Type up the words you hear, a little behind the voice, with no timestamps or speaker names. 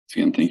So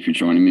again, thank you for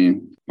joining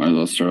me. Might as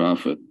well start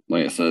off with,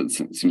 like I said,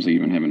 it seems like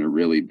you've been having a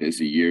really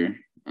busy year,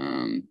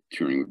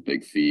 touring with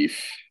Big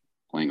Thief,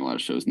 playing a lot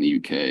of shows in the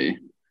UK,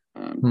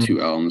 Hmm. two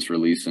albums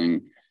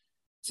releasing.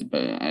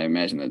 I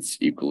imagine that's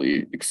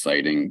equally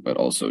exciting, but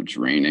also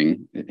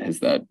draining. Has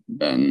that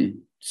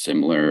been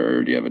similar,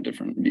 or do you have a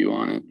different view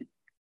on it?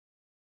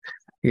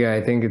 Yeah,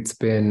 I think it's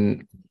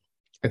been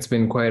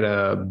quite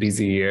a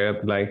busy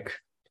year. Like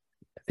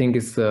I think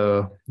it's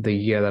the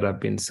year that I've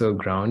been so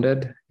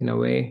grounded in a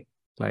way,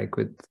 like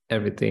with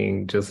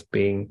everything just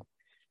being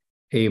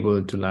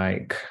able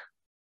to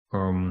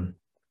um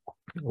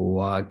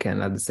work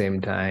and at the same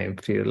time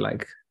feel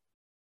like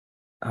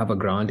have a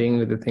grounding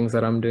with the things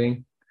that I'm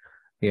doing.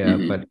 Yeah,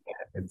 but Hmm.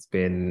 yeah,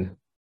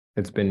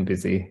 it's been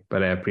busy,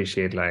 but I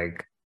appreciate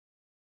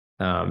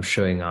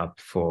showing up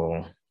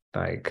for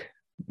like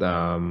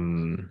the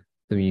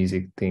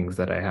music things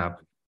that I have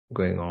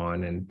going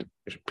on and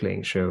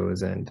playing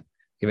shows and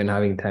even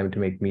having time to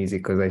make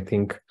music because I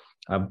think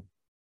uh,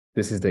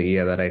 this is the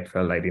year that I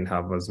felt I didn't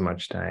have as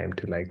much time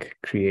to like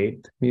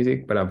create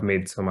music, but I've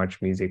made so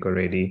much music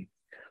already,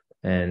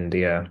 and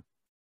yeah,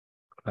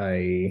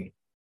 I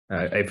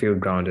I feel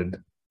grounded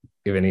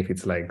even if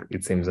it's like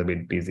it seems a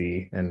bit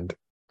busy and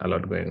a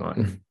lot going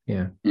on.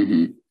 Yeah,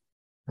 Hmm.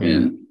 I yeah,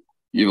 mean,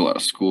 you have a lot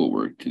of school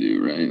work to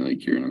do, right?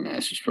 Like you're in a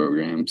master's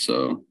program,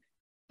 so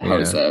yeah. how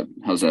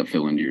does that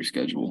fill into your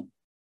schedule?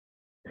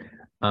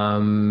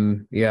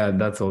 Yeah,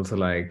 that's also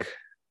like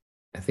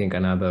I think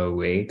another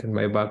weight in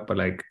my back, but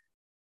like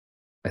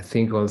I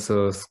think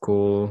also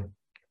school,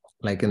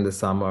 like in the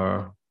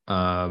summer,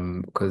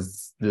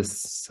 because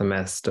this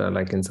semester,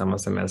 like in summer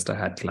semester, I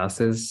had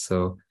classes.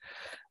 So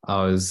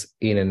I was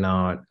in and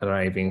out,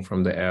 arriving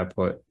from the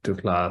airport to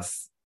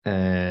class.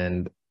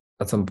 And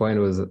at some point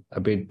it was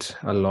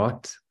a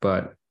lot,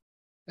 but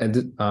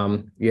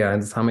yeah,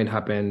 and some it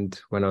happened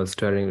when I was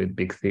touring with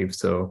Big Thief.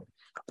 So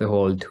the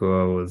whole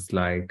tour was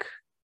like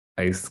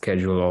I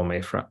schedule all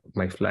my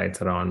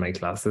flights around my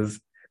classes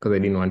because I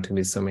didn't want to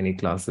miss so many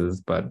classes.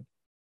 But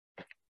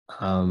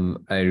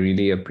I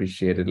really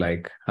appreciated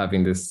like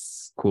having this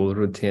school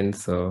routine.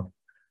 So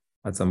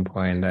at some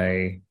point,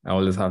 I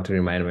always have to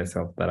remind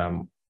myself that I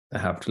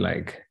have to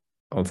like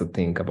also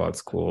think about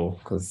school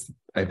because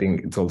I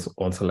think it's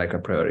also like a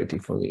priority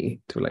for me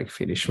to like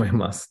finish my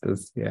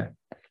masters. Yeah.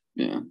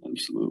 Yeah,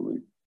 absolutely.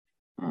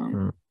 Um,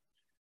 Mm.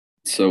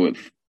 so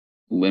with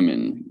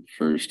Lemon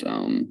first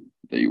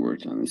that you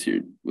worked on this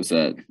year, was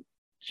that did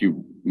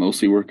you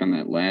mostly work on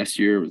that last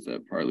year? Was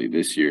that partly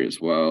this year as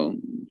well?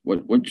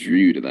 What drew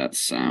you to that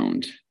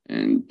sound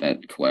and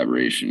that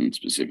collaboration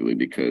specifically?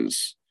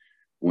 Because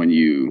when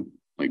you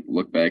like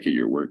look back at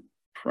your work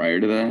prior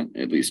to that,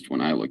 at least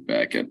when I look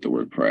back at the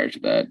work prior to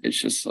that, it's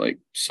just like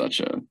such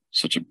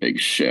a big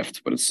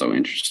shift, but it's so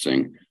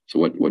interesting. So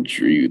what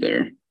drew you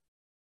there?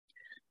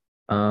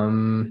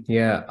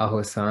 Yeah,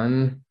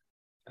 Ahosan,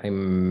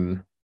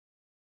 I'm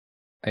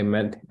I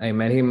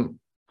met him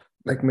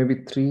like maybe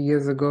 3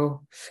 years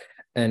ago,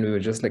 and we were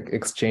just like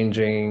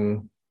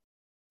exchanging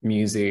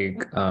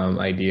music,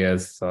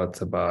 ideas,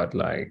 thoughts about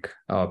like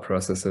our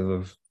processes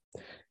of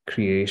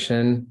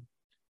creation.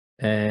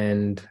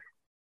 And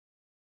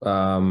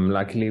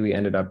luckily we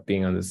ended up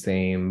being on the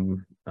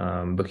same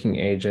booking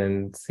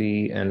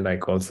agency and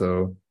like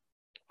also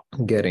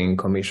getting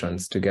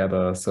commissions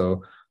together.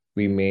 So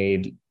we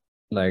made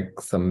like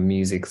some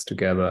musics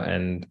together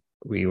and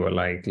we were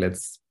like,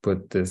 let's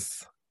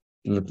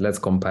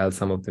compile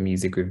some of the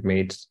music we've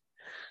made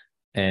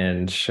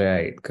and share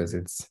it because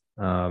it's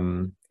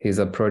his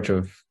approach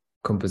of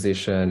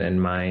composition and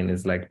mine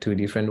is like two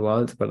different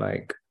worlds, but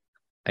like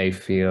I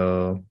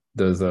feel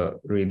there's a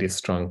really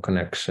strong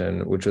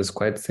connection, which was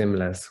quite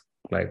seamless.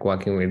 Like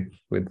working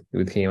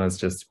with him has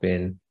just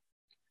been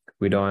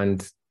we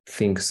don't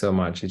think so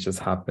much, it just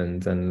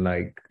happens, and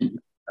like the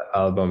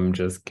album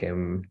just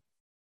came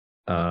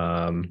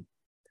um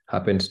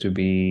happened to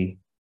be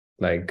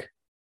like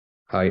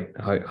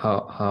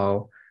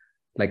how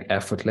like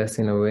effortless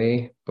in a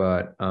way,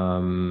 but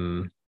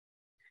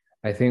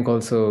I think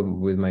also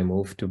with my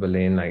move to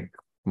Berlin, like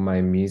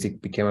my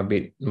music became a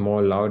bit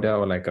more louder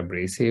or like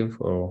abrasive,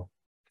 or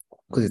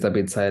because it's a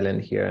bit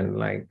silent here, and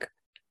like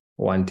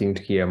wanting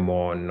to hear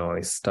more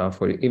noise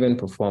stuff or even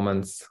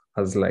performance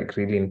has like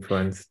really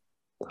influenced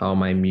how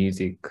my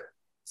music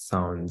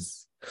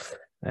sounds,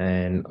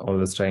 and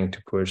always trying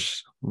to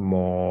push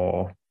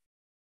more.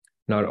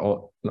 Not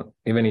all, not,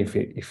 even if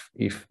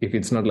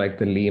it's not like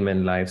the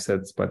Lehman live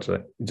sets, but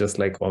just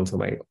like also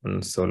my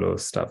own solo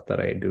stuff that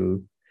I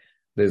do.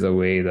 There's a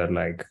way that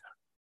like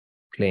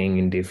playing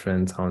in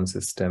different sound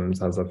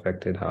systems has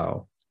affected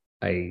how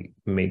I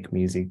make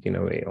music in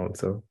a way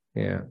also.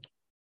 Yeah.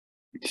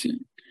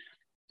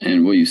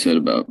 And what you said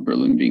about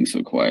Berlin being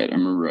so quiet, I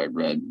remember I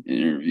read an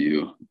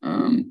interview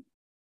that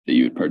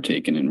you had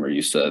partaken in where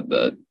you said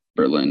that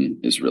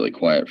Berlin is really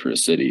quiet for a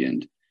city.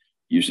 And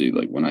usually,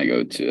 like when I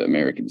go to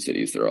American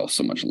cities, they're all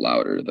so much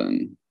louder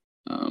than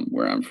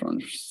where I'm from,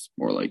 it's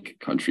more like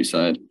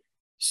countryside. Yeah.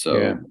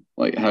 So,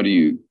 like, how do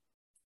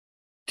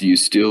you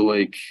still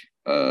like?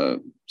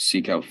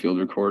 seek out field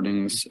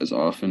recordings as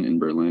often in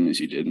Berlin as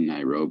you did in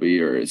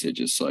Nairobi, or is it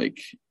just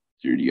like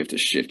you have to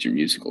shift your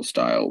musical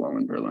style while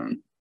in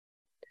Berlin?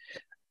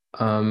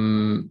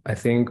 I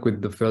think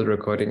with the field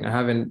recording, I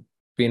haven't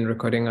been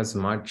recording as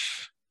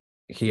much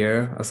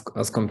here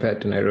as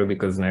compared to Nairobi,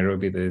 because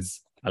Nairobi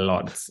there's a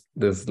lot.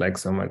 There's like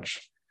so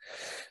much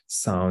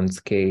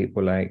soundscape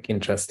or like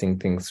interesting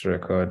things to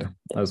record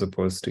as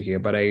opposed to here.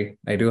 But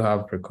I do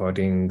have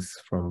recordings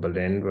from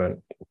Berlin, but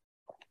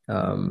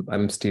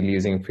I'm still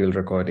using field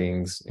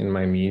recordings in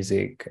my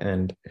music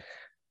and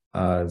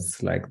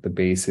as like the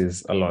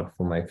basis a lot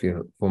for my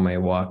field for my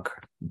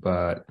work.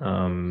 But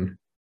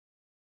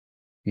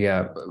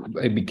yeah,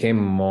 I became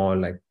more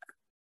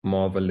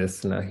of a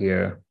listener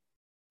here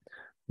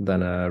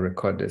than a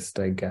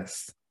recordist, I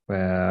guess,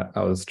 where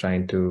I was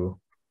trying to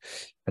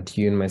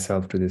attune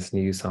myself to this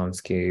new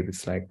soundscape.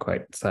 It's like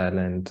quite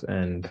silent,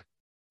 and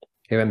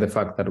even the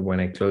fact that when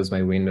I close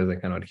my windows,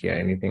 I cannot hear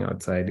anything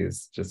outside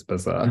is just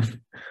bizarre.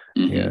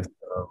 Mm-hmm. Yeah,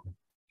 so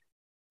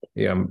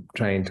yeah, I'm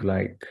trying to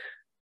like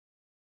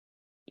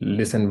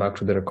listen back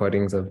to the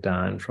recordings I've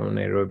done from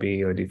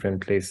Nairobi or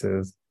different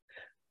places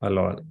a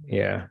lot.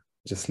 Yeah,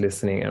 just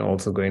listening and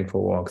also going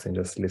for walks and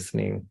just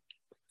listening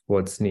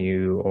what's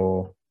new,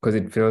 or because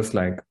it feels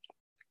like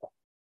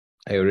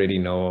I already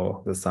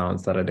know the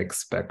sounds that I'd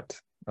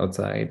expect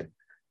outside.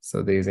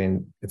 So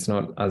it's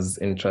not as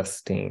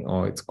interesting,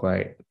 or it's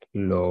quite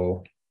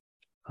low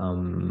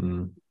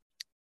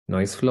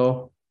noise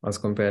floor as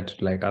compared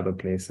to like other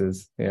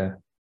places. Yeah.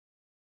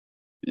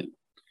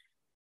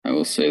 I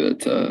will say that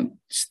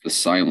the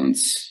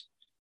silence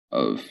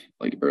of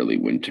like early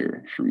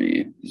winter for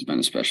me has been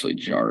especially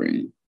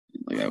jarring.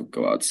 Like I would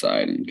go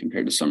outside and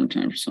compared to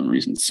summertime, for some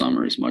reason,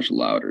 summer is much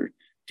louder.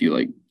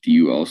 Do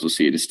you also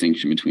see a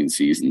distinction between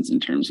seasons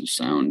in terms of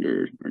sound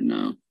or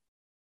no?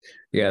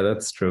 Yeah,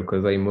 that's true.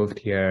 Because I moved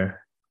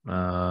here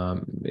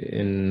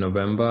in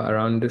November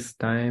around this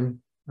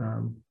time.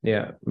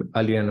 Yeah,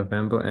 earlier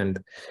November, and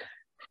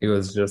it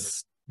was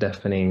just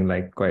deafening,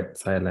 like quite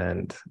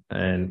silent.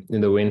 And in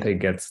the winter, it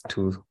gets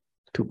too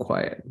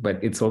quiet.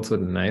 But it's also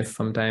nice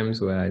sometimes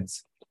where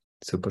it's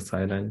super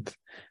silent.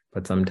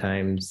 But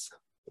sometimes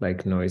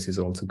like noise is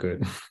also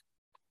good.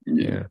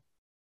 Yeah. Yeah.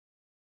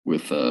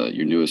 With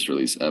your newest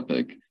release,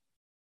 Epic,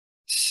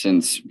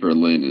 since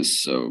Berlin is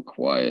so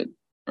quiet,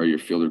 are your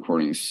field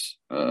recordings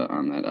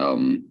on that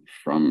album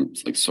from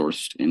like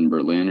sourced in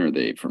Berlin, or are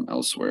they from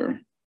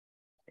elsewhere?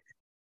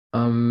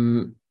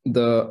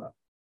 The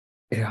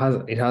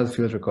it has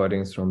field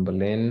recordings from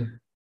Berlin,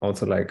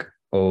 also like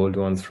old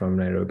ones from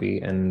Nairobi,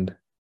 and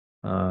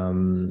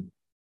um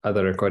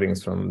other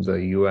recordings from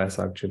the US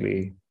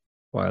actually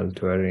while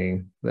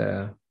touring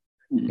there.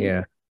 Mhm.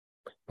 Yeah,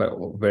 but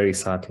very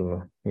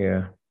subtle.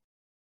 Yeah.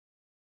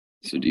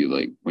 So do you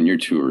like when you're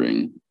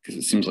touring, because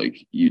it seems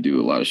like you do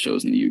a lot of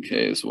shows in the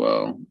UK as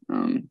well,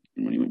 and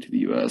when you went to the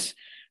US,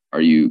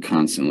 are you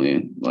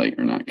constantly like,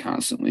 or not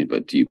constantly,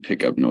 but do you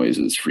pick up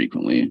noises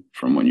frequently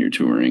from when you're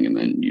touring and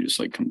then you just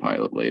like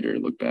compile it later,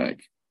 look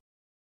back?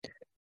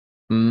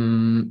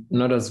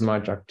 Not as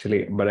much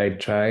actually, but I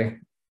try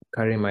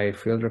carry my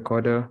field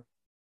recorder,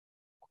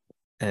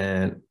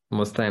 and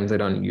most times I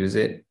don't use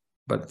it,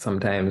 but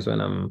sometimes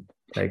when I'm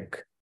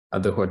like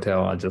at the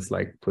hotel, I'll just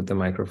like put the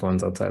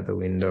microphones outside the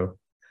window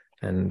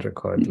and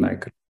record Mhm.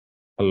 like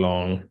a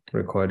long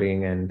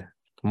recording, and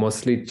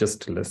mostly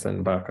just to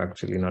listen back,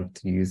 actually, not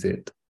to use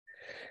it.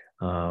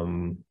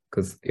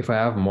 Because if I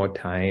have more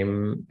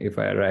time, if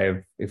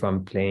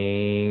I'm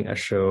playing a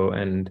show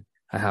and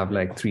I have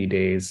like 3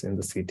 days in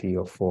the city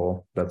or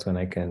four, that's when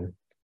I can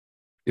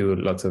do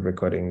lots of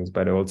recordings.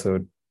 But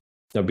also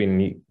I've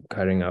been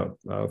carrying out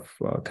of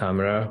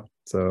camera,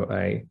 so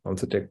I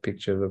also take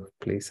pictures of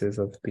places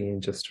I've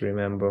been just to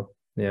remember.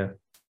 Yeah.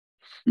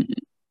 Do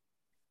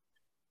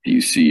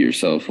you see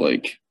yourself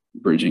like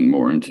bridging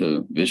more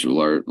into visual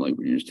art, like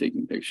when you're just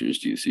taking pictures?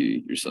 Do you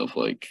see yourself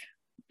like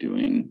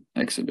doing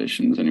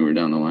exhibitions anywhere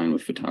down the line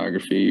with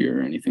photography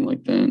or anything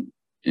like that,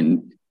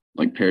 in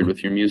like paired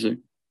with your music?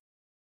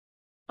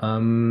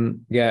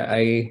 Yeah,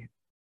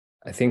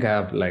 I think I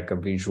have like a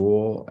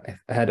visual.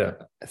 I had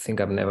I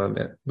think I've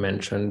never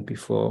mentioned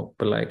before,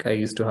 but like I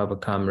used to have a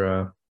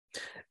camera,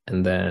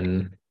 and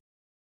then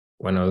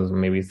when I was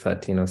maybe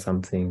 13 or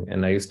something,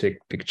 and I used to take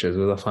pictures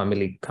with a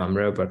family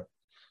camera, but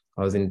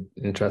I was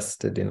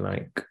interested in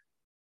like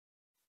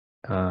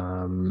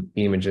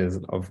images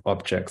of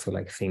objects or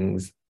like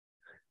things.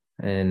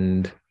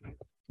 And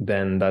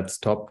then that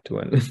stopped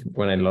when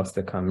when I lost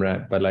the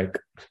camera. But like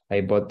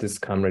I bought this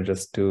camera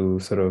just to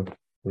sort of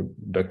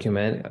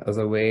document as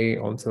a way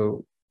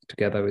also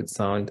together with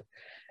sound.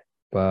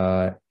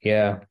 But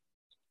yeah,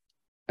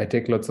 I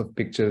take lots of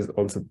pictures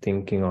also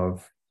thinking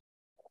of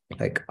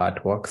like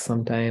artworks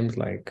sometimes,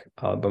 like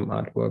album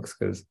artworks,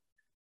 because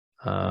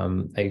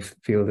I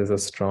feel there's a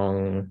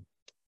strong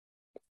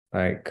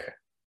like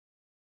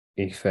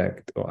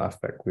effect or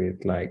affect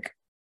with like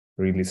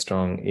really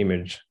strong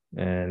image.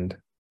 And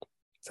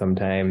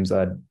sometimes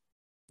I'd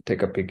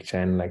take a picture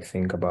and like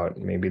think about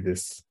maybe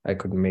this I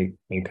could make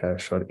a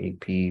short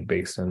EP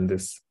based on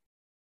this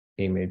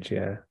image.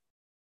 Yeah.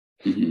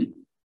 Mhm.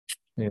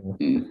 Yeah.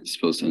 It's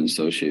supposed to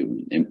associate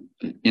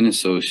in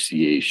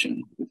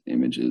association with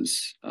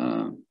images,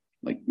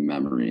 like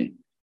memory.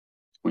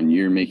 When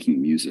you're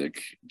making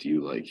music, do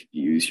you like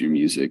use your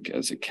music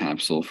as a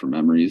capsule for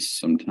memories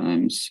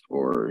sometimes,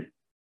 or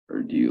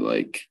do you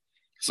like?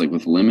 It's like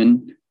with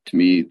Lemon. To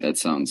me, that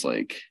sounds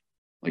like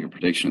a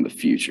prediction of the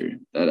future.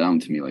 That album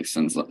to me like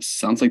sounds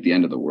like the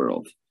end of the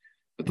world.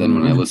 But then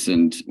Mm.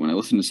 when I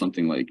listened to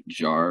something like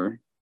Jar,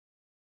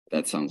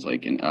 that sounds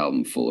like an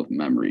album full of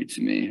memory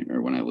to me.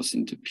 Or when I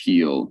listen to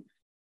Peel,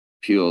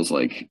 Peel's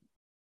like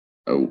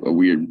a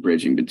weird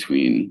bridging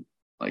between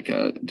like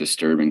a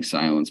disturbing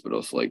silence, but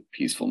also like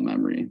peaceful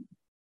memory.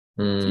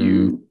 Do Mm.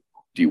 you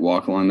do you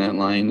walk along that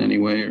line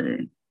anyway, or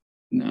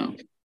no?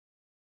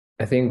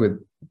 I think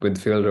with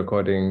field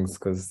recordings,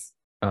 because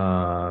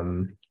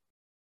um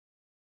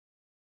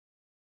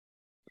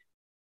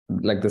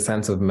like the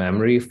sense of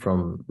memory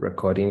from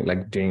recording,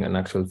 like doing an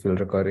actual field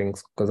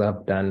recordings, because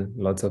I've done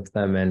lots of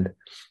them, and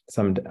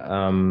some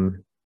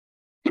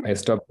I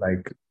stopped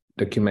like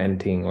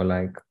documenting or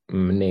like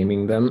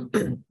naming them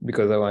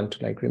because I want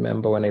to like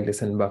remember when I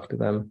listen back to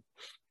them.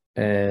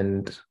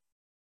 And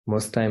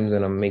most times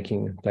when I'm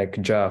making like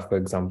Jar, for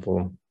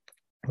example,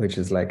 which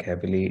is like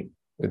heavily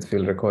with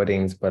field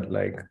recordings, but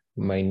like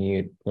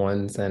minute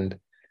ones, and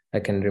I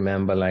can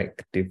remember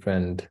like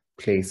different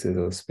places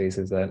or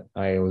spaces that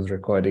I was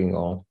recording,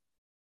 or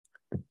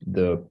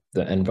the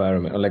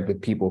environment, or like the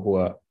people who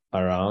are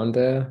around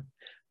there.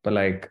 But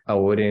like I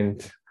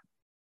wouldn't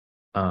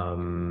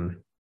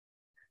um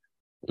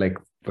like,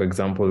 for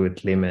example,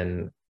 with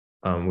Lemon,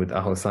 with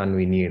Ahosan,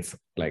 we knew it's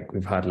like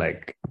we've had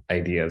like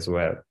ideas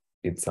where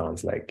it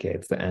sounds like, yeah,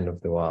 it's the end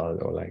of the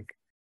world, or like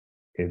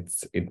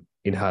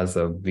it has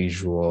a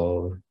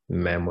visual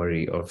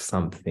memory of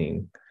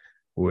something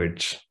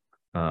which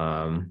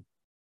um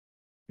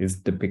is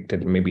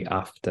depicted maybe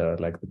after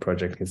like the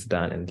project is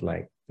done, and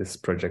like this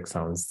project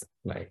sounds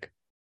like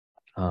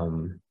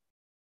um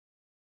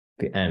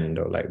the end,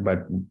 or like,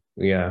 but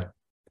yeah,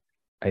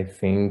 I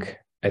think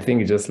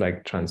it just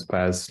like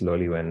transpires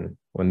slowly when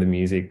the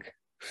music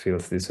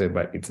feels this way,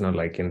 but it's not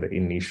like in the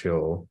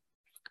initial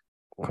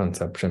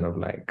conception of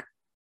like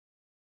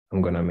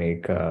I'm gonna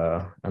make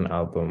an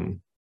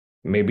album.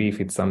 Maybe if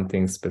it's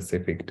something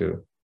specific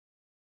to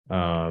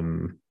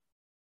um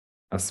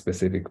a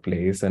specific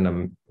place, and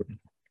I'm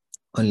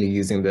only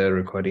using the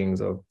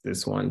recordings of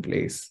this one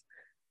place,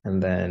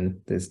 and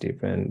then there's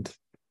different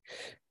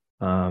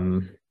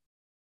um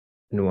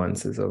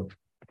nuances of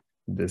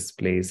this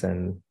place,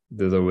 and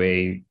there's a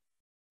way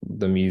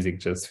the music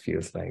just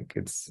feels like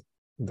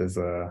there's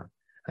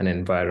an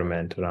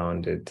environment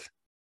around it,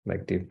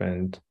 like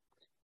different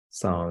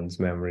sounds,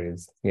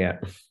 memories. Yeah.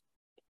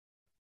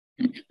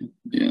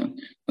 Yeah,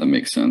 that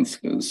makes sense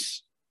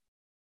because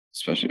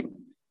especially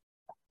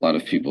a lot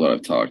of people that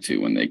I've talked to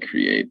when they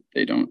create,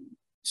 they don't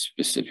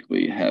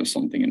specifically have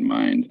something in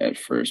mind at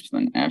first, but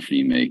then after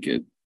you make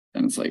it,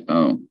 then it's like,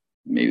 oh,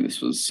 maybe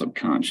this was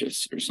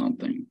subconscious or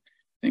something.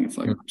 I think it's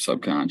like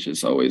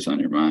subconscious always on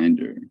your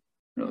mind or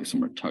like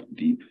somewhere tucked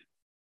deep.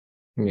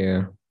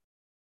 Yeah.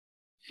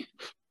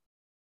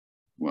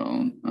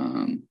 Well,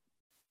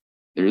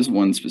 there is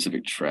one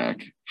specific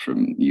track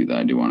from you that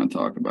I do want to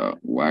talk about.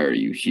 Why Are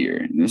You Here?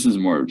 And this is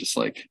more of just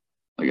like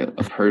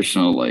a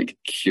personal, like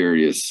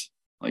curious,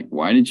 like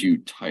why did you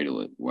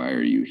title it Why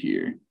Are You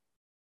Here?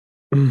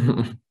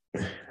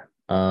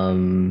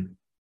 um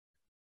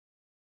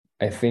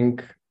I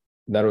think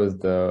that was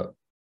the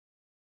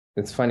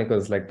it's funny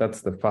because like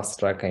that's the first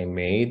track I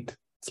made.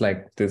 It's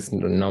like this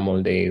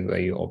normal day where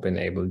you open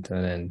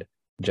Ableton and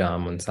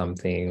jam on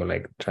something, or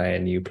like try a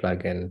new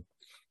plugin.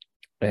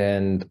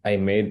 And I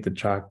made the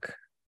track,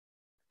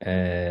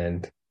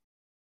 and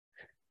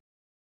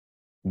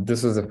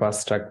this was the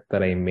first track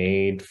that I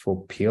made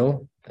for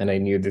Peel, and I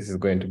knew this is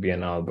going to be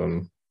an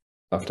album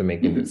after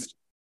making Mhm. this.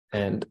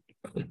 And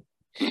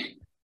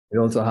it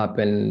also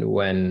happened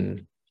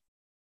when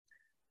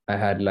I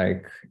had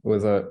like it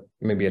was a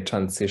maybe a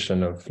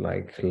transition of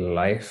like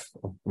life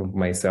of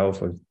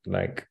myself, of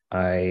like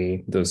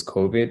there's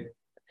COVID,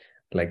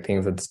 like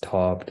things had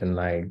stopped, and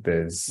like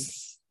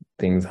there's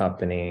things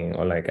happening,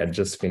 or like I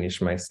just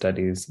finished my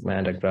studies, my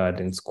undergrad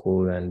in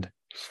school, and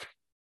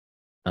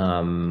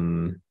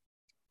um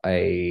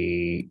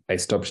I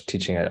stopped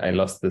teaching. I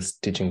lost this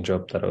teaching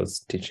job that I was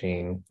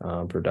teaching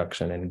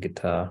production and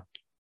guitar,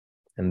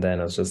 and then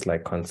I was just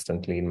like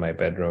constantly in my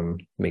bedroom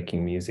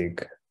making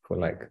music for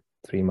like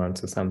 3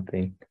 months or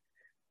something.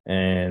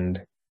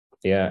 And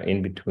yeah,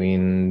 in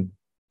between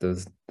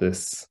there's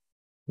this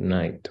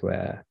night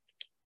where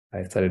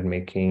I started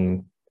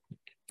making.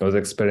 I was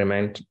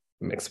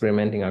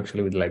experimenting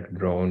actually with like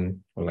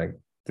drone, or like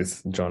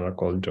this genre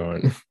called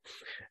drone,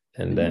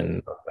 and Mhm.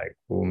 then like,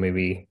 oh,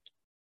 maybe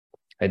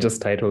I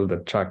just titled the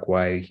track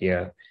Why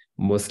Here,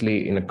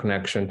 mostly in a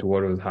connection to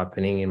what was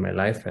happening in my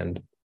life.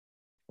 And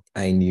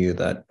I knew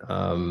that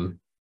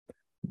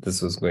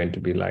this was going to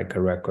be like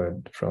a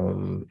record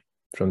from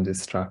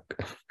this track.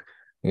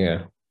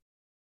 Yeah.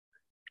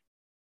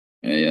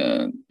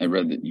 I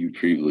read that you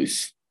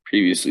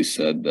previously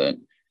said that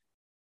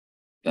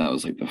that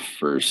was like the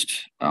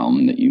first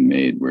album that you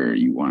made where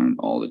you wanted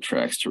all the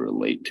tracks to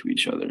relate to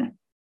each other.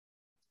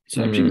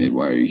 So after you made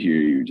Why Are You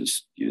Here, you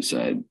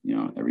decide,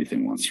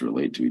 everything wants to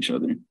relate to each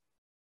other.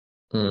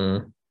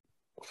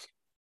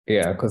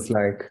 Yeah, because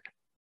like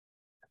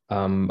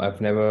I've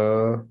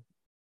never,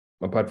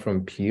 apart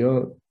from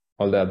Peel,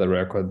 all the other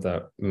records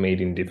are made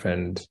in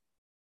different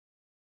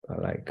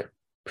like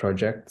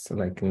projects,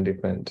 like in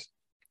different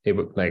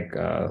like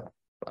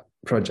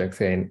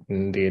projects in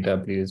the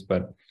AWs,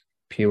 but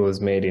Peel was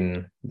made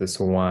in this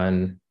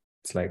one,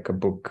 it's like a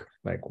book,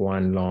 like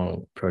one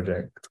long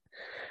project.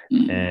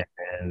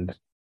 And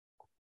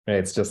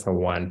it's just a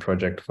one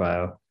project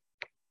file,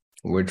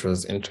 which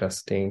was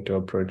interesting to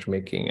approach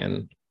making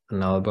an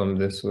album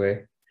this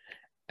way.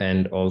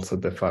 And also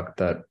the fact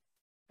that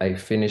I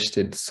finished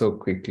it so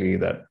quickly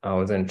that I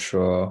wasn't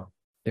sure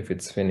if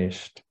it's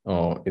finished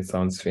or it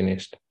sounds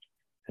finished,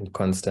 and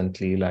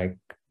constantly like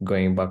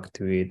going back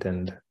to it,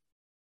 and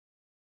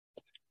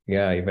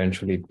yeah,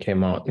 eventually it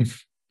came out.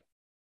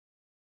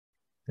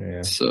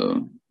 Yeah.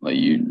 So like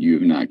you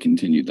have not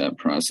continued that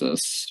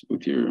process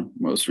with your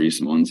most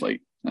recent ones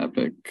like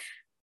Epic.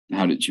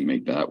 How did you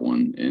make that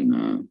one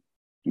in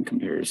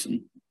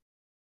comparison?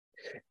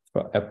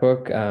 For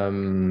Epic,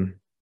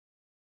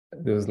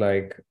 it was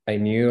like I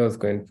knew I was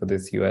going for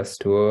this US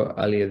tour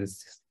earlier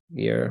this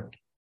year,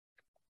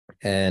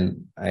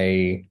 and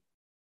I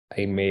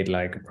made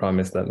like a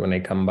promise that when I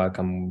come back,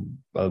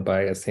 I'll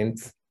buy a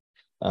synth.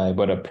 I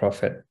bought a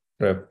Prophet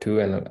Rev 2,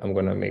 and I'm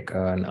gonna make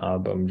an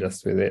album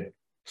just with it.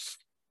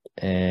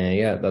 And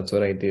yeah, that's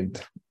what I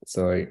did.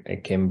 So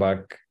I came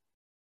back,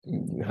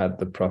 had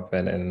the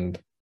Prophet, and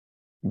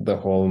the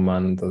whole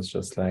month was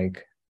just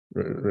like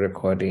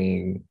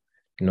recording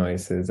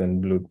noises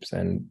and bloops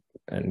and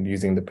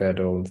using the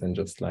pedals and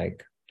just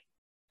like,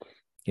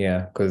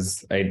 yeah,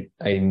 because I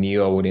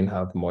knew I wouldn't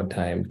have more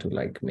time to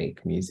like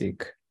make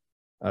music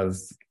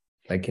as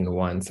like in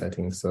one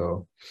setting.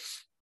 So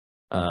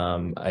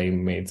I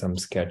made some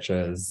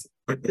sketches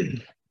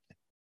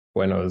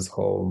when I was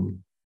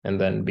home, and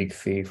then Big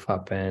Thief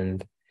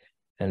happened,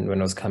 and when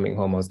I was coming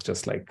home I was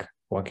just like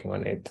working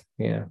on it.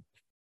 Yeah.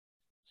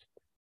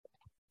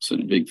 So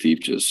did Big Thief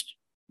just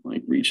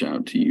like reach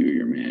out to you,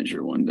 your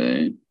manager, one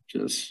day?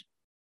 Just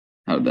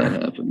how did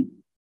that happen?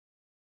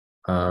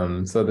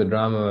 So the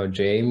drummer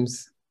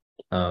James,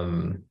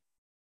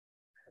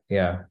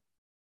 yeah,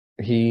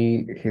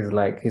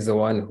 he's the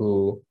one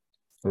who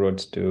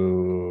wrote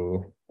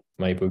to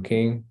my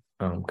booking,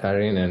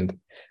 Karin, and it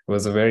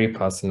was a very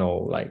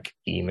personal like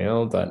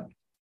email that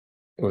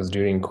it was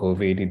during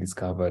COVID. He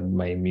discovered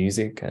my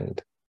music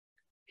and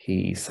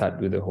he sat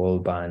with the whole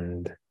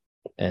band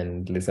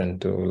and listened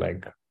to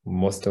like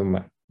most of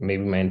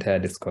maybe my entire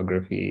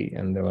discography,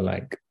 and they were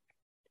like,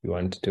 "You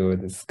want to do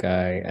this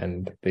guy?"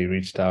 And they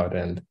reached out,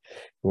 and it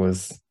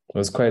was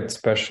quite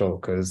special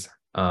because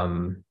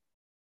I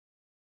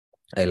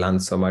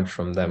learned so much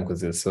from them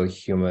because they're so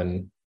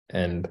human,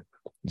 and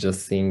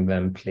just seeing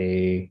them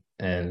play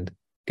and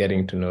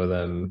getting to know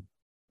them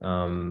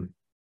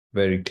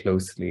very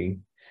closely.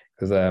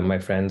 Because my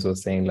friends were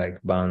saying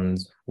like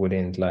bands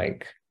wouldn't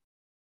want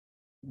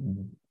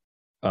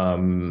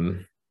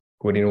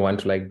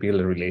to like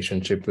build a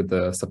relationship with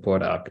the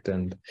support act,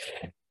 and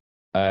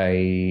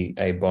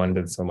I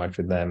bonded so much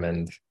with them,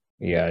 and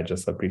yeah, I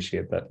just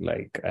appreciate that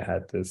like I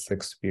had this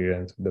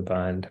experience with the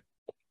band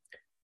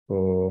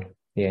for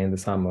in the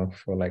summer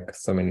for like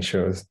so many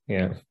shows.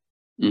 Yeah.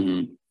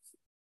 You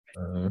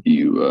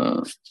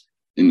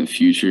in the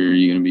future, are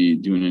you going to be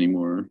doing any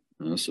more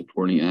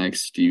supporting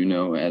acts? Do you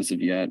know as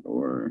of yet,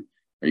 or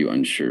are you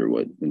unsure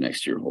what the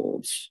next year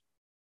holds?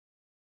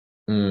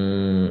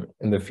 In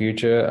the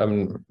future,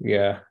 I'm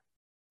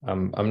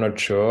not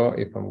sure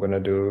if I'm gonna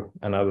do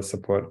another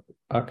support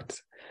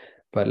act,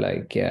 but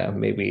like yeah,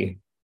 maybe,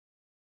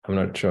 I'm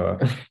not sure.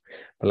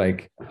 But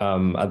like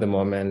at the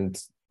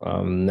moment,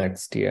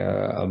 next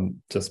year I'll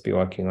just be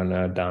working on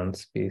a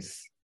dance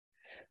piece.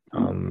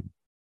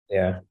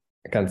 Yeah,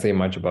 I can't say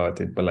much about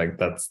it, but like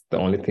that's the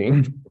only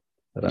thing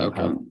that I'll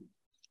have.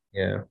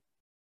 Yeah.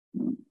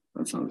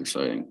 That sounds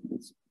exciting.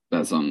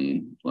 That's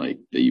on like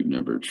that you've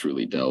never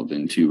truly delved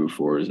into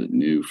before. Is it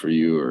new for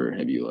you, or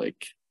have you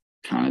like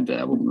kind of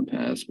dabbled in the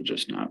past but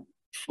just not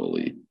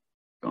fully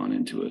gone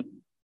into it?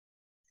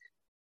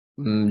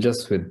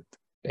 Just with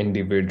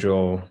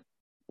individual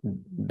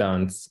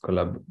dance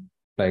collab,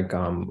 like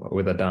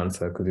with a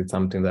dancer, because it's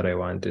something that I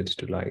wanted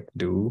to like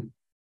do.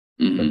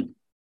 But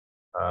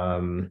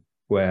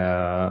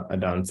where a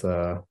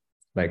dancer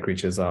like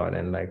reaches out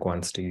and like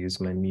wants to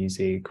use my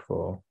music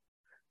for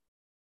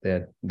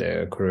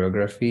their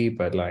choreography,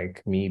 but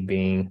like me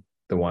being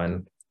the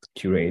one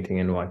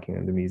curating and working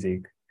on the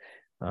music,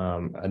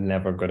 I'd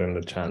never gotten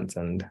the chance,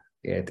 and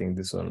yeah, I think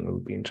this one will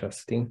be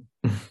interesting.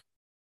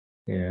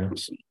 Yeah.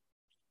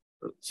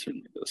 That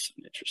certainly does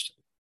sound interesting.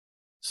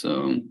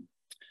 So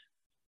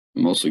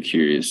I'm also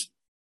curious,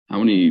 how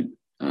many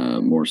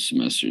more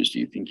semesters do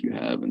you think you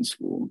have in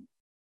school?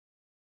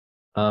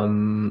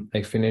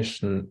 I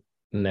finished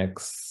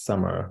next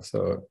summer,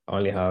 so I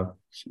only have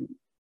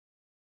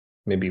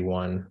maybe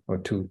one or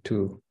two.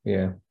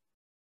 Yeah.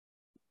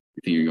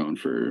 You think you're going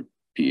for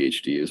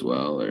PhD as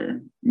well,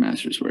 or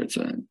master's where it's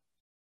at?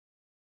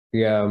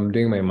 Yeah, I'm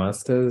doing my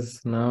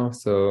master's now,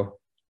 so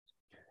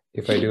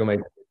if I do my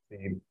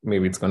PhD,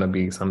 maybe it's gonna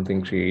be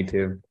something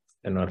creative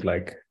and not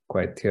like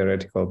quite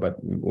theoretical, but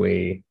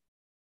way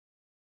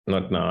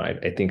not now.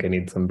 I think I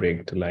need some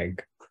break to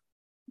like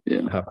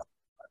Yeah, have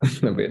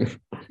a bit.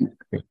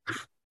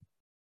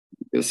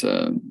 guess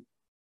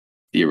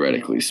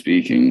theoretically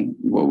speaking,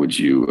 what would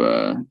you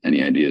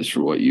any ideas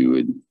for what you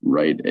would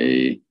write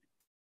a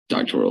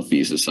doctoral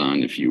thesis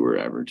on if you were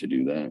ever to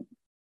do that?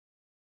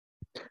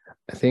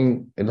 I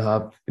think it'll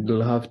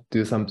have to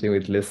do something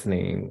with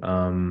listening.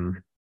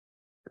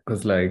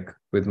 Because like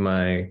with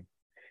my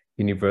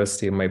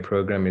university, my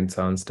program in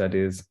sound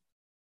studies,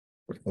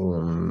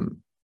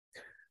 um,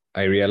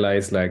 I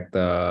realized like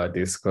the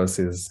discourse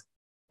is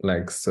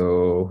like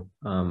so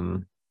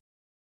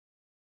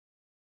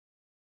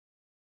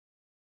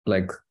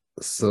like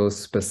so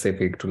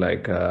specific to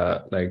like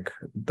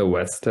the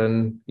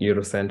Western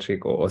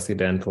Eurocentric or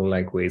Occidental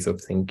like ways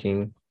of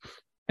thinking.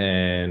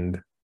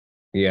 And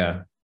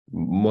yeah,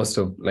 most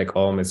of like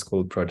all my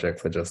school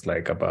projects are just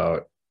like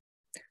about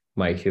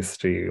my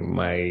history,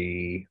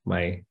 my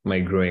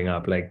growing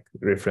up, like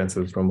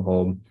references from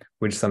home,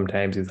 which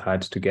sometimes is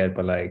hard to get,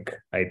 but like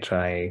I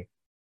try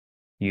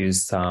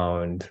use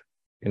sound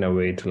in a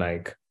way to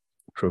like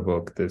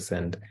provoke this.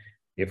 And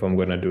if I'm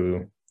gonna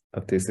do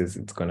a thesis,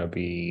 it's gonna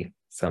be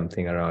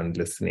something around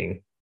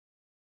listening.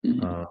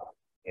 Mhm. Uh,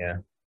 yeah,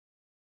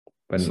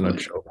 but So not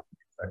like, sure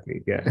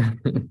exactly. Yeah.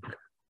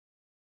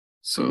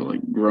 so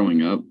like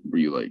growing up, were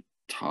you like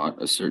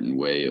taught a certain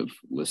way of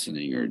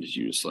listening, or did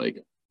you just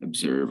like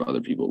observe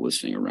other people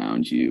listening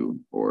around you,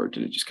 or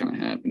did it just kind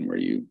of happen where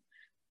you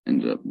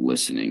ended up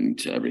listening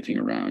to everything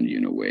around you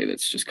in a way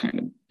that's just kind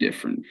of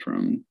different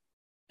from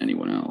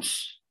anyone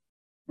else,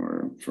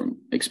 or from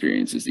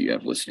experiences that you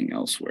have listening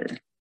elsewhere?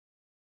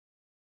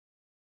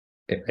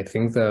 I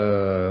think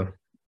the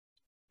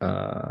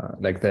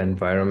like the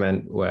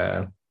environment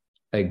where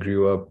I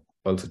grew up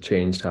also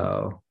changed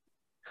how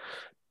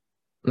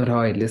not how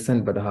I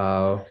listen, but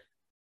how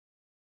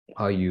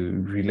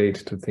you relate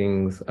to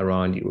things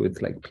around you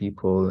with like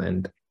people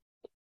and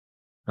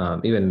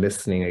even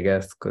listening, I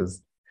guess,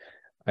 because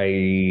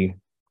I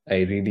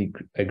I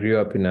grew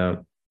up in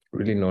a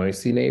really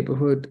noisy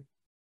neighborhood,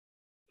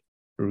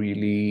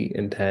 really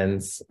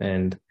intense,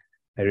 and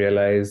I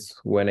realized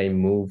when I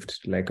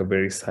moved to like a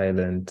very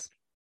silent,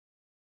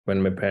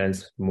 when my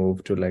parents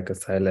moved to like a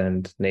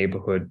silent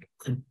neighborhood,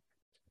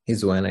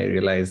 is when I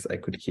realized I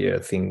could hear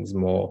things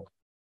more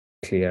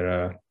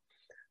clearer,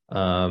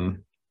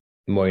 um,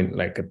 more in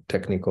like a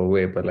technical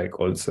way, but like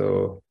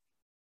also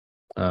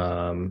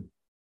um,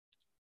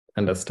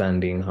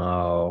 understanding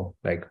how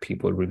like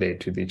people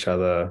relate with each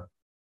other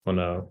on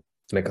a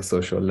like a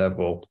social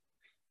level.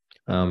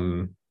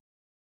 Um,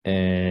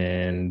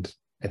 and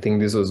I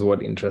think this was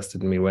what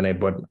interested me when I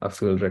bought a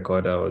field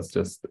recorder. I was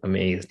just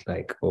amazed,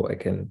 like, oh, I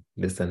can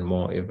listen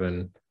more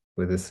even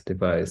with this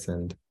device,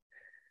 and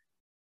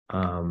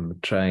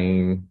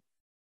trying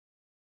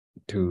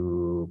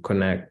to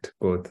connect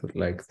both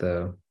like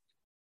the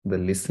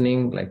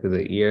listening, like with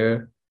the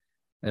ear,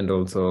 and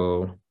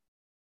also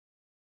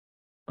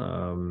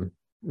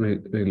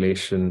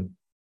relation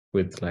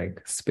with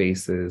like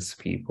spaces,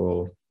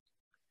 people,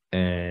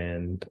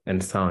 and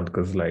sound.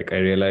 Because like I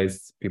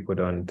realized people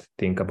don't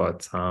think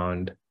about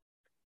sound.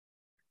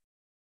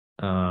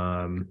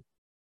 Um,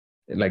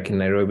 like in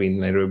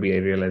Nairobi, I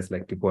realized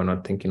like people are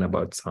not thinking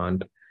about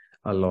sound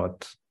a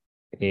lot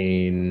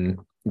in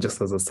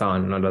just as a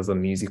sound, not as a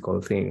musical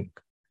thing.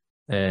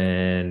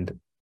 And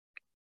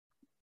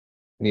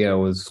yeah, it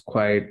was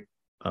quite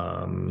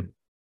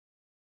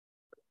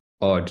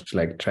odd to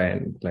like try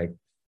and like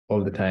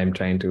all the time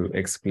trying to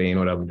explain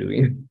what I'm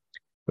doing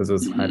because it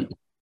was hard Mhm. to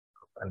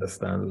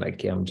understand.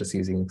 Like, yeah, I'm just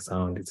using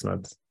sound. It's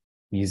not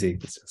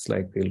music. It's just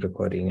like field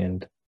recording,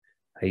 and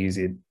I use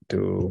it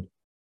to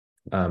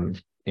um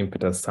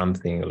input us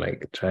something,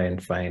 like try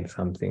and find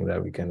something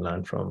that we can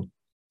learn from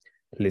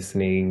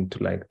listening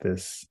to like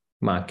this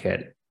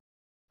market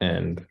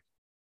and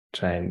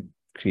try and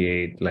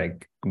create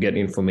like get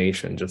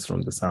information just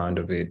from the sound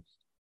of it,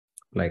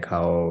 like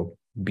how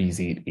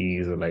busy it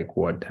is or like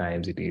what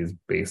times it is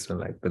based on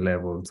like the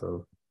levels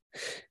of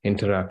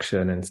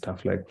interaction and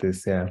stuff like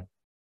this. Yeah.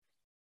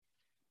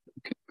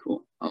 Okay,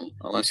 cool.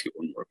 I'll ask you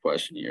one more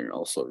question here,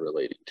 also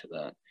relating to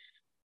that.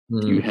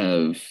 Do you Mm.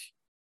 have,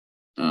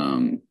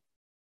 um,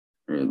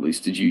 or at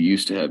least did you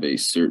used to have a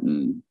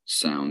certain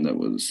sound that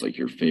was like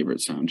your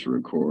favorite sound to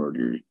record,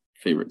 your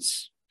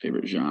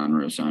favorite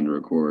genre of sound to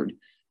record?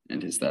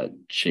 And has that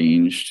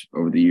changed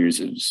over the years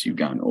as you've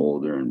gotten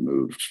older and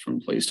moved from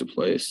place to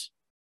place?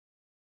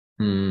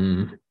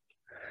 Mm.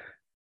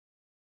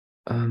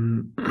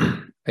 Um,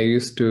 I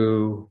used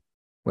to,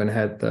 when I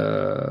had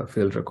the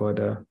field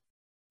recorder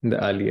in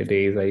the earlier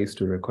days, I used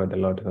to record a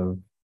lot of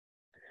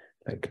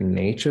like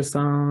nature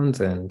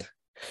sounds and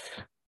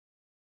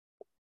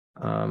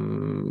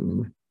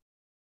and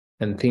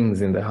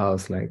things in the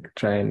house, like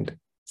try and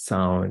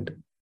sound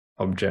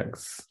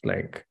objects.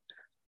 Like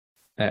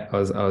I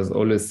was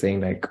always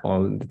saying, like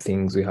all the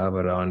things we have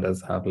around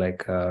us have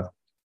like a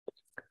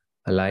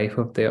life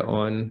of their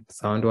own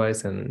sound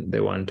wise, and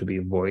they want to be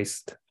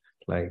voiced.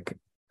 Like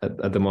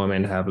at the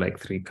moment I have like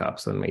 3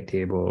 cups on my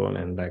table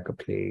and like a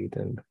plate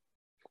and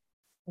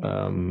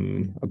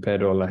a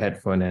pedal, a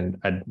headphone, and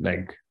I'd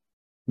like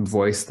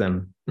voice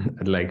them.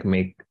 I'd like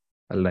make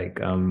like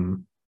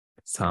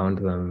sound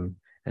them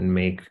and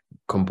make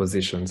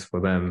compositions for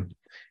them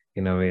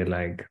in a way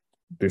like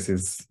this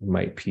is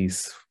my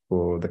piece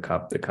for the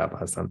cup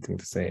has something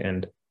to say.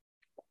 And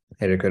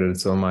I recorded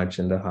so much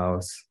in the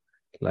house,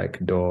 like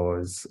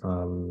doors,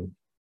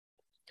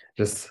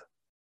 just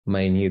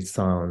minute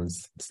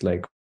sounds. It's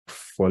like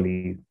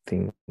foley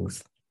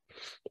things,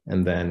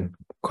 and then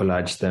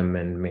collage them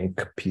and make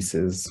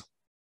pieces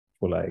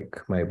for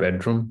like my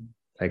bedroom.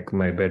 Like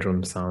my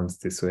bedroom sounds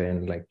this way,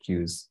 and like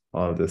use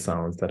all the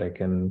sounds that I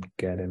can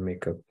get and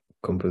make a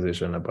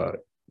composition about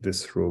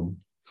this room.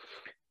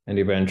 And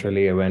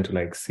eventually I went to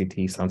like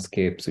city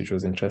soundscapes, which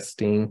was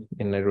interesting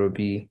in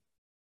Nairobi,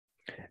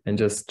 and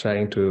just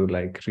trying to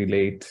like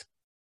relate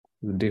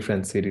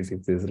different cities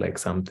if there's like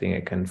something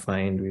I can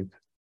find with.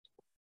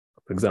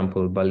 For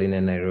example, Berlin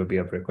and Nairobi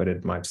have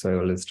recorded much, so I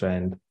always try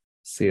and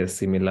see a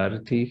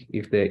similarity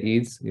if there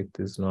is. If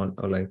there's not,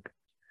 or like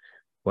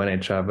when I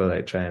travel,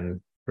 I try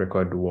and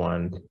record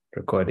one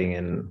recording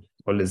and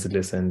always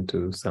listen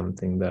to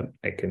something that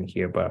I can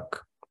hear back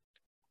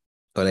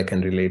or I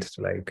can relate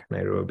to, like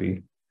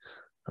Nairobi.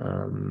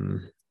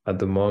 At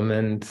the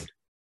moment,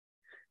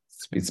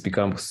 it's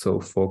become so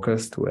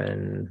focused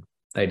when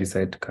I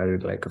decide to carry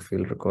like a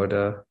field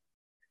recorder,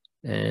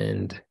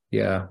 and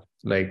yeah,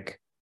 like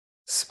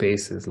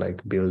spaces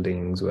like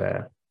buildings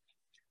where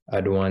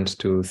I'd want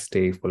to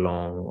stay for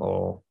long,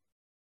 or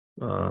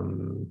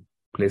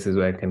places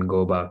where I can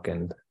go back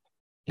and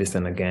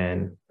listen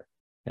again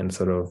and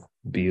sort of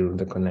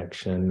build a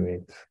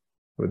connection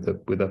with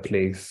a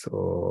place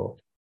or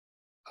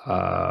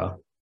a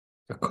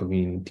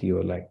community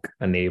or like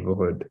a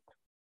neighborhood.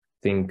 I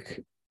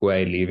think where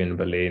I live in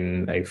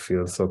Berlin, I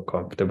feel so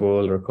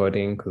comfortable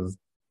recording because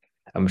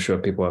I'm sure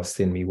people have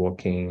seen me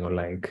walking, or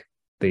like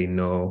they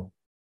know.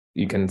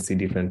 You can see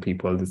different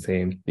people the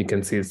same. You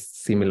can see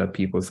similar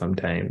people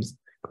sometimes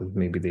because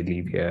maybe they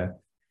live here.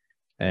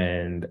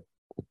 And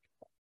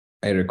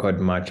I record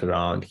much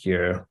around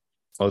here,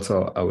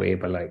 also away,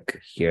 but like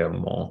here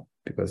more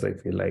because I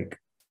feel like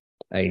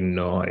I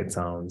know how it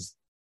sounds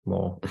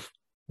more.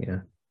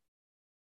 Yeah.